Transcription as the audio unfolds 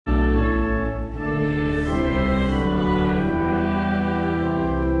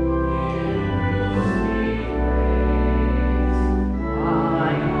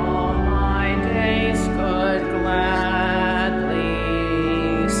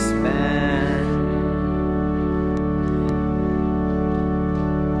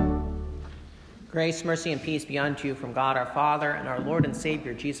Grace, mercy, and peace be unto you from God our Father and our Lord and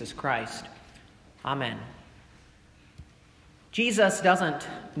Savior, Jesus Christ. Amen. Jesus doesn't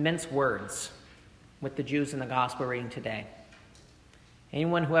mince words with the Jews in the gospel reading today.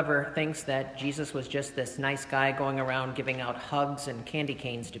 Anyone who ever thinks that Jesus was just this nice guy going around giving out hugs and candy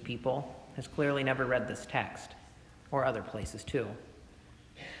canes to people has clearly never read this text, or other places too.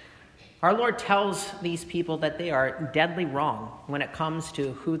 Our Lord tells these people that they are deadly wrong when it comes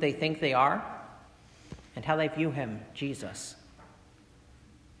to who they think they are and how they view him, Jesus.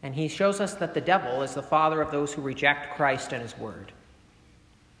 And he shows us that the devil is the father of those who reject Christ and his word.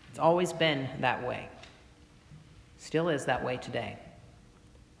 It's always been that way. Still is that way today.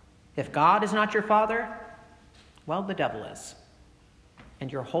 If God is not your father, well, the devil is. And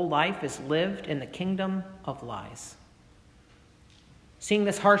your whole life is lived in the kingdom of lies. Seeing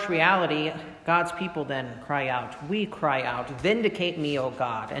this harsh reality, God's people then cry out, we cry out, vindicate me, O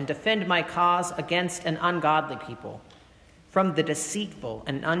God, and defend my cause against an ungodly people. From the deceitful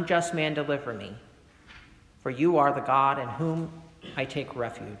and unjust man deliver me, for you are the God in whom I take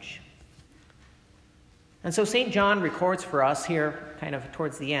refuge. And so St. John records for us here, kind of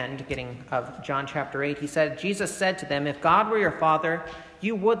towards the end, of John chapter 8, he said, Jesus said to them, if God were your father,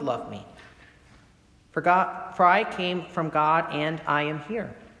 you would love me. For I came from God, and I am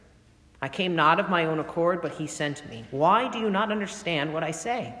here. I came not of my own accord, but he sent me. Why do you not understand what I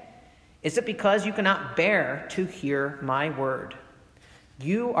say? Is it because you cannot bear to hear my word?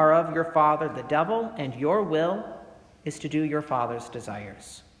 You are of your father the devil, and your will is to do your father's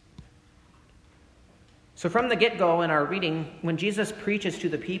desires. So from the get-go in our reading, when Jesus preaches to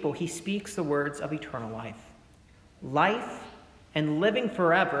the people, he speaks the words of eternal life. Life and living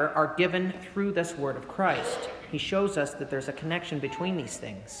forever are given through this word of Christ. He shows us that there's a connection between these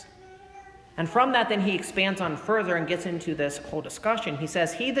things. And from that, then he expands on further and gets into this whole discussion. He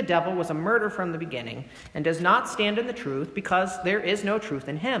says, he, the devil, was a murderer from the beginning and does not stand in the truth because there is no truth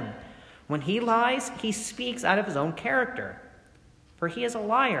in him. When he lies, he speaks out of his own character, for he is a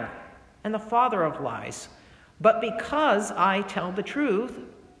liar and the father of lies. But because I tell the truth,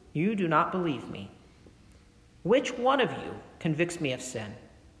 you do not believe me. Which one of you convicts me of sin?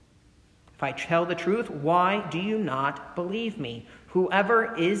 If I tell the truth, why do you not believe me?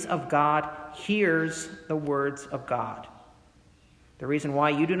 Whoever is of God hears the words of God. The reason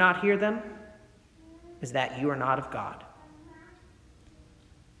why you do not hear them is that you are not of God.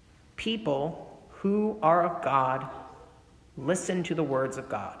 People who are of God listen to the words of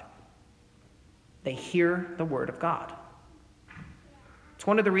God. They hear the word of God. It's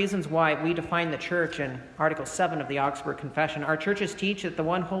one of the reasons why we define the church in Article 7 of the Augsburg Confession. Our churches teach that the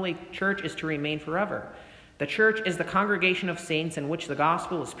one holy church is to remain forever. The church is the congregation of saints in which the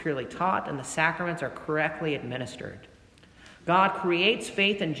gospel is purely taught and the sacraments are correctly administered. God creates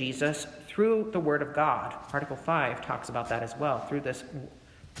faith in Jesus through the word of God. Article 5 talks about that as well, through this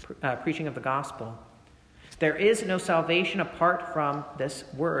preaching of the gospel. There is no salvation apart from this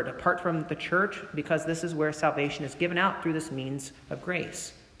word, apart from the church, because this is where salvation is given out through this means of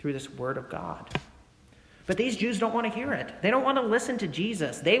grace, through this word of God. But these Jews don't want to hear it. They don't want to listen to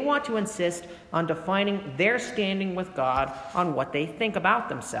Jesus. They want to insist on defining their standing with God on what they think about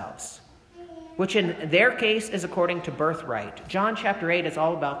themselves, which in their case is according to birthright. John chapter 8 is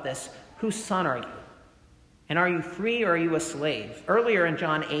all about this. Whose son are you? And are you free or are you a slave? Earlier in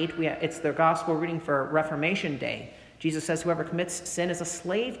John 8, it's the gospel reading for Reformation Day. Jesus says whoever commits sin is a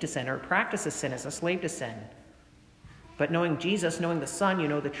slave to sin, or practices sin is a slave to sin. But knowing Jesus, knowing the Son, you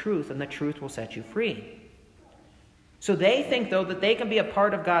know the truth, and the truth will set you free. So they think, though, that they can be a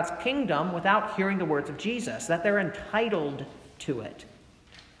part of God's kingdom without hearing the words of Jesus, that they're entitled to it.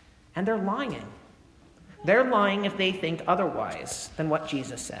 And they're lying. They're lying if they think otherwise than what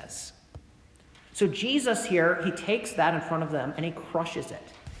Jesus says. So Jesus here, he takes that in front of them and he crushes it.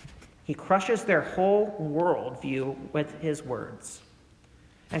 He crushes their whole worldview with his words.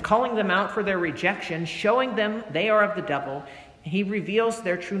 And calling them out for their rejection, showing them they are of the devil, he reveals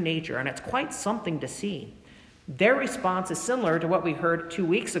their true nature, and it's quite something to see. Their response is similar to what we heard 2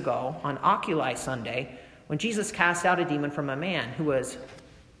 weeks ago on Oculi Sunday, when Jesus cast out a demon from a man who was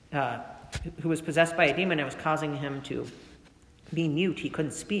possessed by a demon and was causing him to be mute. He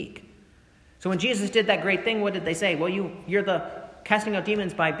couldn't speak. So when Jesus did that great thing, what did they say? Well, you're the casting out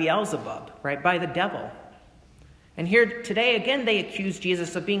demons by Beelzebub, right? By the devil. And here today, again, they accuse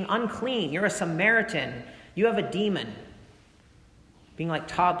Jesus of being unclean. You're a Samaritan. You have a demon. Being like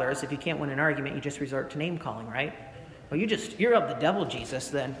toddlers, if you can't win an argument, you just resort to name calling, right? Well, you're of the devil, Jesus,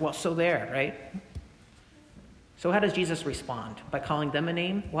 then. Well, so there, right? So how does Jesus respond? By calling them a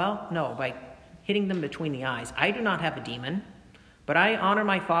name? Well, no, by hitting them between the eyes. I do not have a demon. But I honor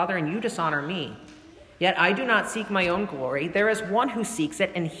my Father, and you dishonor me. Yet I do not seek my own glory. There is one who seeks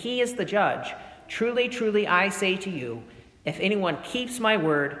it, and he is the judge. Truly, truly, I say to you, if anyone keeps my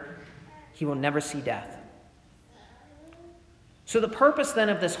word, he will never see death." So the purpose then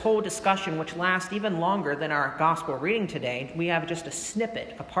of this whole discussion, which lasts even longer than our gospel reading today, we have just a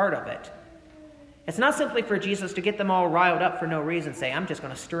snippet, a part of it. It's not simply for Jesus to get them all riled up for no reason, say, "I'm just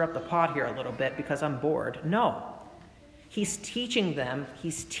going to stir up the pot here a little bit because I'm bored." No. He's teaching them,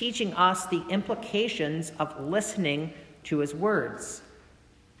 he's teaching us the implications of listening to his words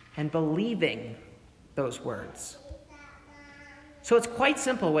and believing those words. So it's quite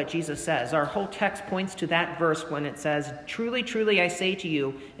simple what Jesus says. Our whole text points to that verse when it says, "Truly, truly, I say to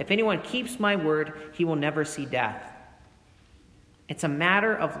you, if anyone keeps my word, he will never see death." It's a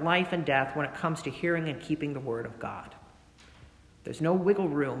matter of life and death when it comes to hearing and keeping the word of God. There's no wiggle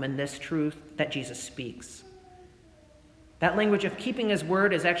room in this truth that Jesus speaks. That language of keeping his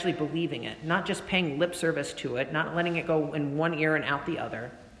word is actually believing it, not just paying lip service to it, not letting it go in one ear and out the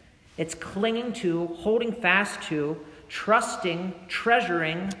other. It's clinging to, holding fast to, trusting,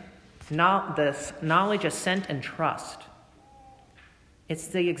 treasuring this knowledge, assent, and trust. It's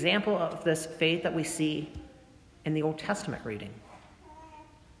the example of this faith that we see in the Old Testament reading.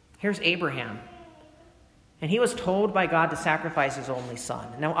 Here's Abraham, and he was told by God to sacrifice his only son.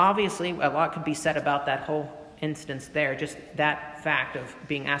 Now, obviously, a lot could be said about that whole instance there, just that fact of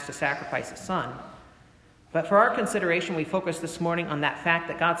being asked to sacrifice a son. But for our consideration, we focus this morning on that fact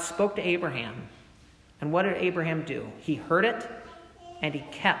that God spoke to Abraham. And what did Abraham do? He heard it, and he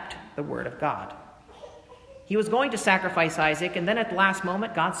kept the word of God. He was going to sacrifice Isaac, and then at the last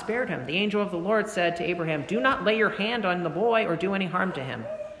moment, God spared him. The angel of the Lord said to Abraham, "Do not lay your hand on the boy or do any harm to him.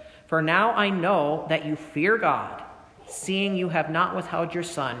 For now I know that you fear God, seeing you have not withheld your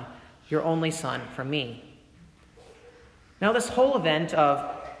son, your only son, from me." Now, this whole event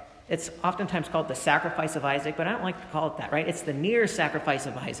it's oftentimes called the sacrifice of Isaac, but I don't like to call it that, right? It's the near sacrifice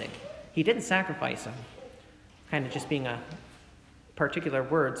of Isaac. He didn't sacrifice him, kind of just being a particular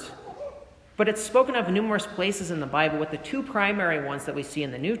words. But it's spoken of in numerous places in the Bible, with the two primary ones that we see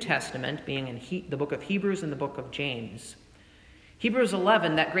in the New Testament being in the book of Hebrews and the book of James. Hebrews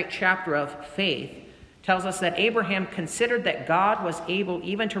 11, that great chapter of faith, tells us that Abraham considered that God was able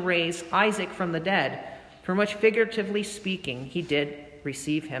even to raise Isaac from the dead, from which, figuratively speaking, he did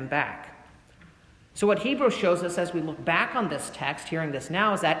receive him back. So what Hebrews shows us as we look back on this text, hearing this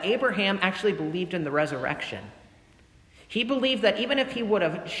now, is that Abraham actually believed in the resurrection. He believed that even if he would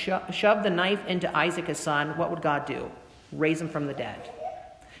have shoved the knife into Isaac, his son, what would God do? Raise him from the dead.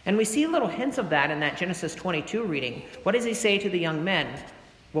 And we see little hints of that in that Genesis 22 reading. What does he say to the young men?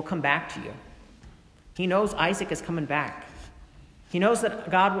 "We'll come back to you." He knows Isaac is coming back. He knows that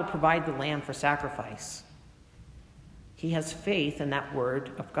God will provide the lamb for sacrifice. He has faith in that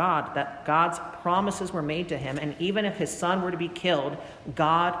word of God, that God's promises were made to him, and even if his son were to be killed,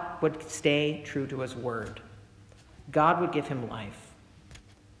 God would stay true to his word. God would give him life.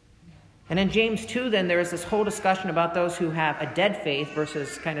 And in James 2, then, there is this whole discussion about those who have a dead faith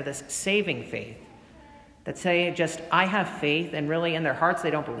versus kind of this saving faith, that say just, "I have faith," and really in their hearts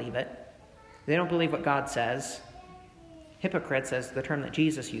they don't believe it. They don't believe what God says. Hypocrites, as the term that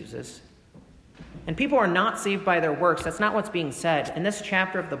Jesus uses. And people are not saved by their works. That's not what's being said. In this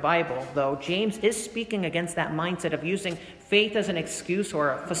chapter of the Bible, though, James is speaking against that mindset of using faith as an excuse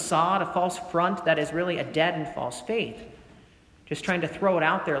or a facade, a false front that is really a dead and false faith. Just trying to throw it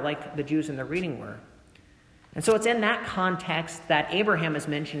out there like the Jews in the reading were. And so it's in that context that Abraham is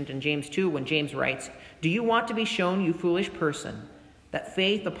mentioned in James 2 when James writes, "Do you want to be shown, you foolish person, that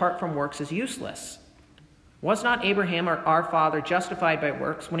faith apart from works is useless? Was not Abraham, our father, justified by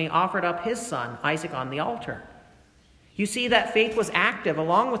works when he offered up his son, Isaac, on the altar? You see that faith was active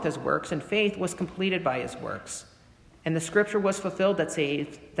along with his works, and faith was completed by his works. And the scripture was fulfilled that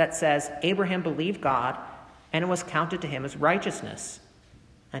says, Abraham believed God, and it was counted to him as righteousness,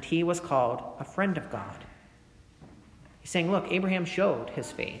 and he was called a friend of God." He's saying, look, Abraham showed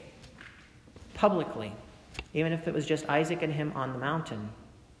his faith publicly, even if it was just Isaac and him on the mountain.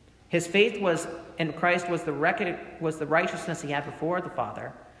 His faith was in Christ was the righteousness he had before the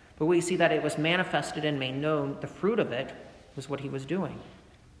Father, but we see that it was manifested and made known. The fruit of it was what he was doing.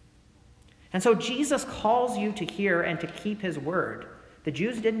 And so Jesus calls you to hear and to keep his word. The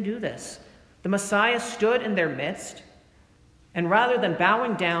Jews didn't do this. The Messiah stood in their midst, and rather than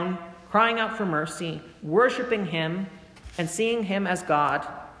bowing down, crying out for mercy, worshiping him, and seeing him as God,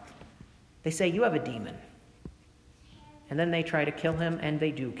 they say, "You have a demon." And then they try to kill him, and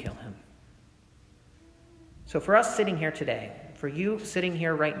they do kill him. So for us sitting here today, for you sitting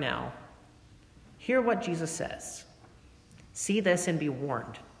here right now, hear what Jesus says. See this and be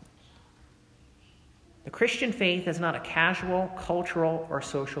warned. The Christian faith is not a casual, cultural, or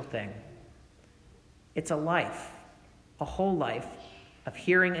social thing. It's a life, a whole life of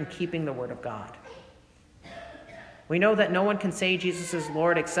hearing and keeping the word of God. We know that no one can say Jesus is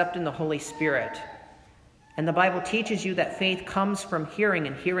Lord except in the Holy Spirit. And the Bible teaches you that faith comes from hearing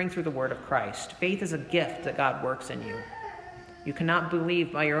and hearing through the word of Christ. Faith is a gift that God works in you. You cannot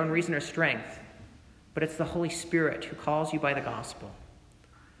believe by your own reason or strength, but it's the Holy Spirit who calls you by the gospel.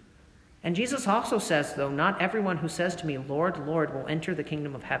 And Jesus also says, though, not everyone who says to me, Lord, Lord, will enter the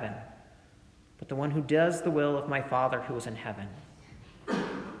kingdom of heaven, but the one who does the will of my Father who is in heaven.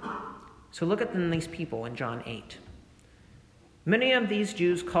 So look at these people in John 8. Many of these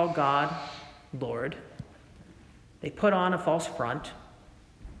Jews call God Lord. They put on a false front,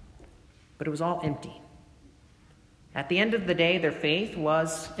 but it was all empty. At the end of the day, their faith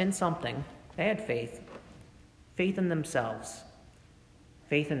was in something. They had faith. Faith in themselves.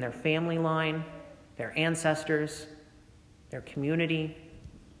 Faith in their family line, their ancestors, their community,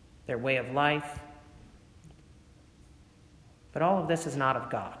 their way of life. But all of this is not of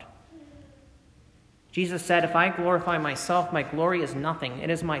God. Jesus said, if I glorify myself, my glory is nothing. It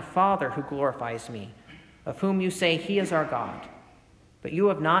is my Father who glorifies me, of whom you say he is our God. But you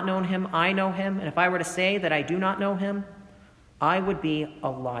have not known him, I know him, and if I were to say that I do not know him, I would be a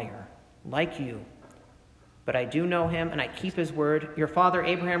liar, like you. But I do know him, and I keep his word. Your father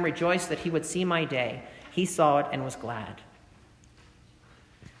Abraham rejoiced that he would see my day. He saw it and was glad.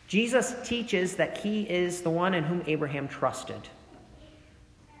 Jesus teaches that he is the one in whom Abraham trusted.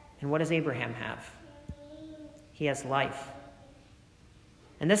 And what does Abraham have? He has life.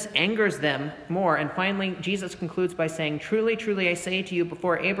 And this angers them more. And finally, Jesus concludes by saying, truly, truly, I say to you,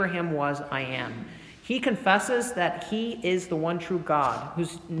 before Abraham was, I am. He confesses that he is the one true God,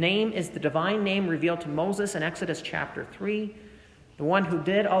 whose name is the divine name revealed to Moses in Exodus chapter 3, the one who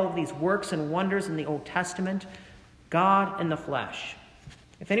did all of these works and wonders in the Old Testament, God in the flesh.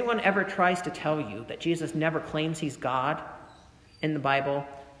 If anyone ever tries to tell you that Jesus never claims he's God in the Bible,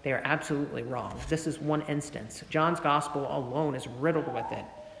 they are absolutely wrong. This is one instance. John's gospel alone is riddled with it.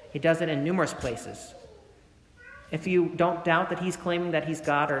 He does it in numerous places. If you don't doubt that he's claiming that he's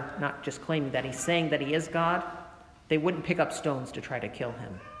God, or not just claiming that he's saying that he is God, they wouldn't pick up stones to try to kill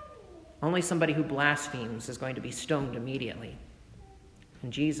him. Only somebody who blasphemes is going to be stoned immediately.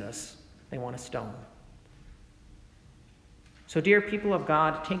 And Jesus, they want to stone. So, dear people of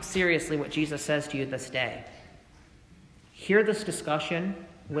God, take seriously what Jesus says to you this day. Hear this discussion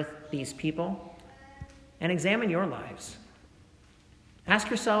with these people and examine your lives. Ask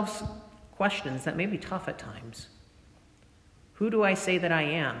yourselves questions that may be tough at times. Who do I say that I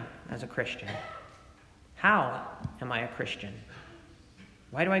am as a Christian? How am I a Christian?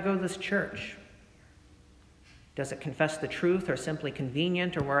 Why do I go to this church? Does it confess the truth or simply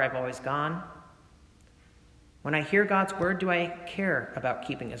convenient or where I've always gone? When I hear God's word, do I care about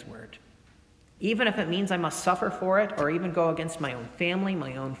keeping his word? Even if it means I must suffer for it or even go against my own family,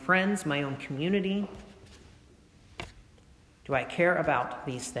 my own friends, my own community, do I care about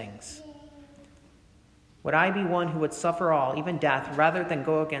these things? Would I be one who would suffer all, even death, rather than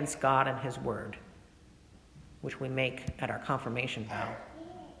go against God and his word, which we make at our confirmation vow?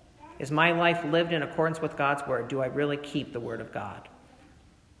 Is my life lived in accordance with God's word? Do I really keep the word of God?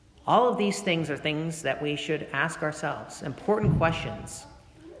 All of these things are things that we should ask ourselves, important questions.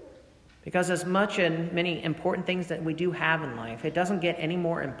 Because as much and many important things that we do have in life, it doesn't get any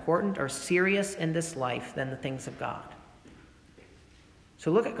more important or serious in this life than the things of God. So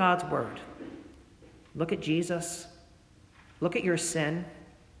look at God's word. Look at Jesus. Look at your sin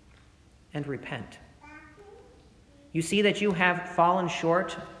and repent. You see that you have fallen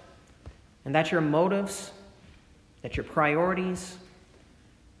short and that your motives, that your priorities,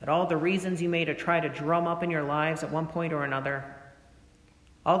 that all the reasons you may to try to drum up in your lives at one point or another,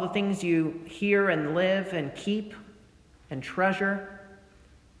 all the things you hear and live and keep and treasure,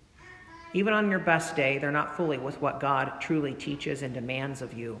 even on your best day, they're not fully with what God truly teaches and demands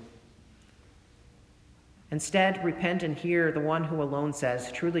of you. Instead, repent and hear the one who alone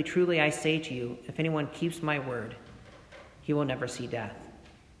says, truly, truly, I say to you, if anyone keeps my word, he will never see death.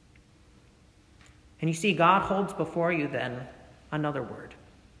 And you see, God holds before you then another word.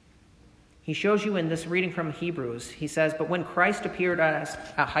 He shows you in this reading from Hebrews, he says, but when Christ appeared as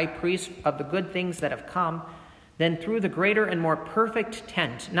a high priest of the good things that have come, then through the greater and more perfect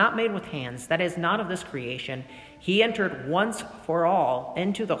tent, not made with hands, that is not of this creation, he entered once for all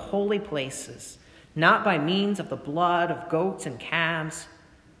into the holy places, not by means of the blood of goats and calves,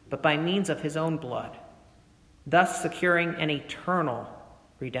 but by means of his own blood, thus securing an eternal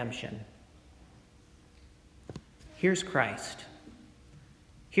redemption. Here's Christ.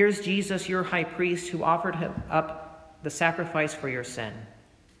 Here's Jesus, your high priest, who offered up the sacrifice for your sin.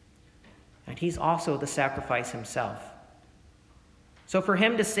 And he's also the sacrifice himself. So for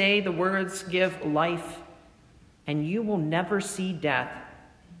him to say the words, give life, and you will never see death,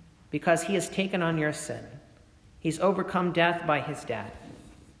 because he has taken on your sin. He's overcome death by his death.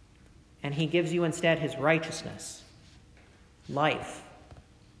 And he gives you instead his righteousness, life,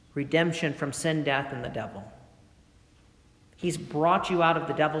 redemption from sin, death, and the devil. He's brought you out of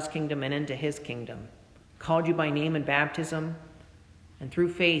the devil's kingdom and into his kingdom, called you by name in baptism, and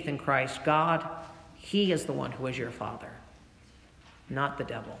through faith in Christ, God, he is the one who is your Father, not the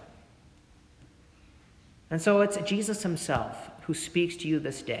devil. And so it's Jesus himself who speaks to you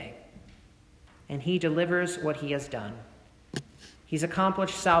this day, and he delivers what he has done. He's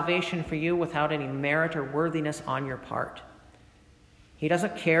accomplished salvation for you without any merit or worthiness on your part. He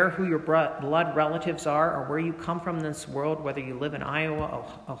doesn't care who your blood relatives are or where you come from in this world, whether you live in Iowa,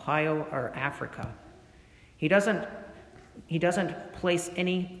 Ohio, or Africa. He doesn't place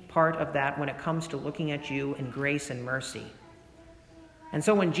any part of that when it comes to looking at you in grace and mercy. And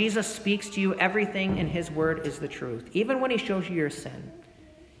so when Jesus speaks to you, everything in his word is the truth. Even when he shows you your sin.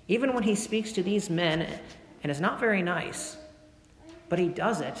 Even when he speaks to these men, and it's not very nice, but he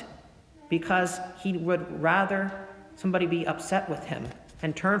does it because he would rather somebody be upset with him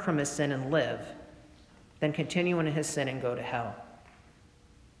and turn from his sin and live than continue in his sin and go to hell.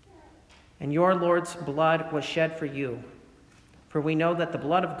 And your Lord's blood was shed for you. For we know that the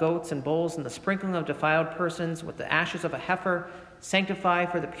blood of goats and bulls and the sprinkling of defiled persons with the ashes of a heifer sanctify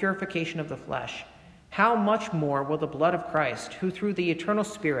for the purification of the flesh. How much more will the blood of Christ, who through the eternal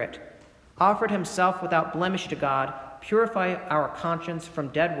Spirit offered himself without blemish to God, purify our conscience from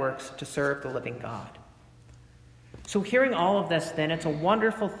dead works to serve the living God? So hearing all of this, then, it's a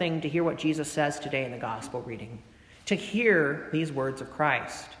wonderful thing to hear what Jesus says today in the gospel reading, to hear these words of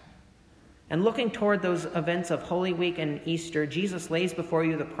Christ. And looking toward those events of Holy Week and Easter, Jesus lays before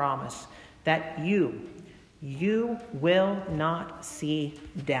you the promise that you will not see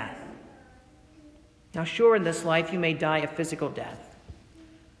death. Now, sure, in this life you may die a physical death,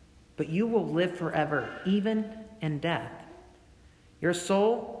 but you will live forever, even in death. Your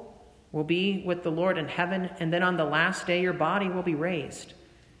soul will be with the Lord in heaven, and then on the last day your body will be raised,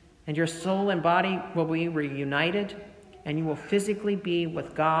 and your soul and body will be reunited, and you will physically be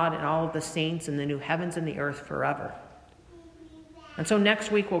with God and all of the saints in the new heavens and the earth forever. And so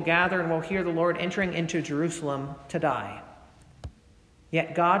next week we'll gather and we'll hear the Lord entering into Jerusalem to die.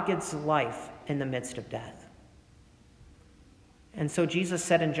 Yet God gives life in the midst of death. And so Jesus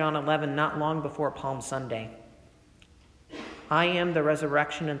said in John 11, not long before Palm Sunday, I am the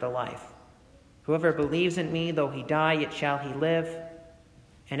resurrection and the life. Whoever believes in me, though he die, yet shall he live.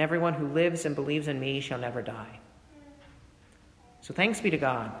 And everyone who lives and believes in me shall never die. So thanks be to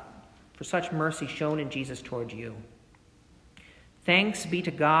God for such mercy shown in Jesus toward you. Thanks be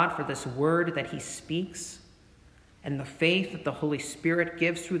to God for this word that he speaks and the faith that the Holy Spirit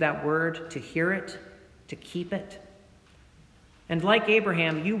gives through that word to hear it, to keep it. And like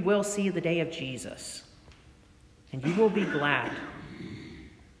Abraham, you will see the day of Jesus, and you will be glad.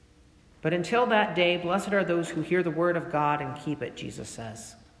 But until that day, blessed are those who hear the word of God and keep it, Jesus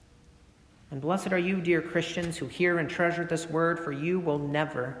says. And blessed are you, dear Christians, who hear and treasure this word, for you will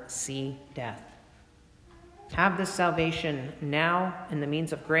never see death. Have this salvation now in the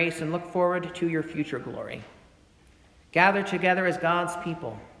means of grace and look forward to your future glory. Gather together as God's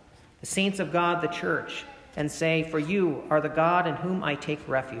people, the saints of God, the church, and say, for you are the God in whom I take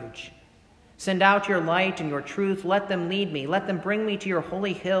refuge. Send out your light and your truth. Let them lead me. Let them bring me to your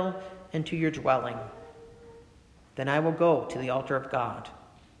holy hill and to your dwelling. Then I will go to the altar of God.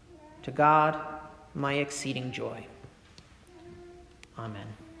 To God, my exceeding joy. Amen.